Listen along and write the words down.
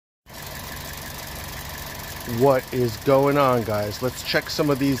what is going on, guys. Let's check some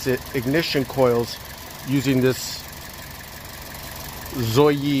of these ignition coils using this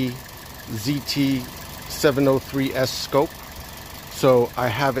ZOYI ZT-703S scope. So I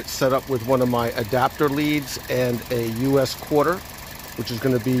have it set up with one of my adapter leads and a US quarter, which is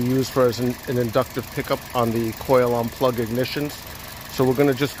going to be used for as an inductive pickup on the coil-on-plug ignitions. So we're going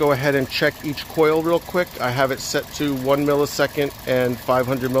to just go ahead and check each coil real quick. I have it set to 1 millisecond and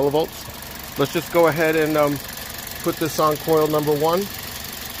 500 millivolts. Let's just go ahead and put this on coil number 1.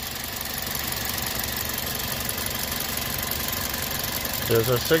 There's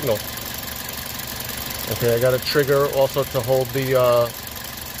our signal. Okay, I got a trigger also to hold the,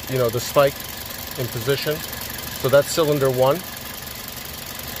 the spike in position. So that's cylinder 1.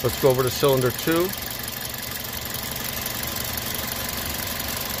 Let's go over to cylinder 2.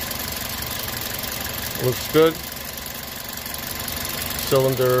 Looks good.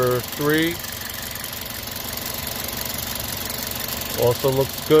 Cylinder 3. Also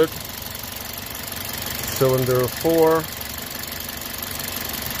looks good. Cylinder 4.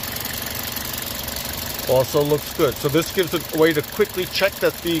 Also looks good. So this gives a way to quickly check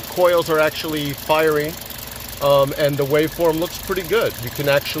that the coils are actually firing, and the waveform looks pretty good. You can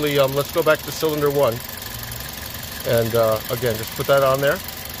actually, let's go back to cylinder 1. And again, just put that on there.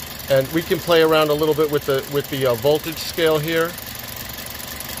 And we can play around a little bit with the voltage scale here.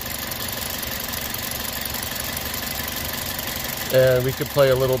 And we can play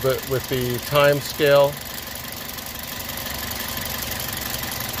a little bit with the time scale.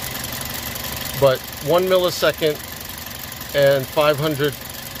 But 1 millisecond and 500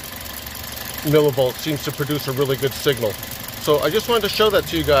 millivolts seems to produce a really good signal. So I just wanted to show that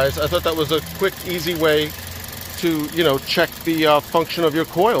to you guys. I thought that was a quick, easy way to, check the function of your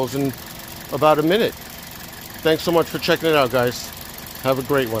coils in about a minute. Thanks so much for checking it out, guys. Have a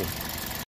great one.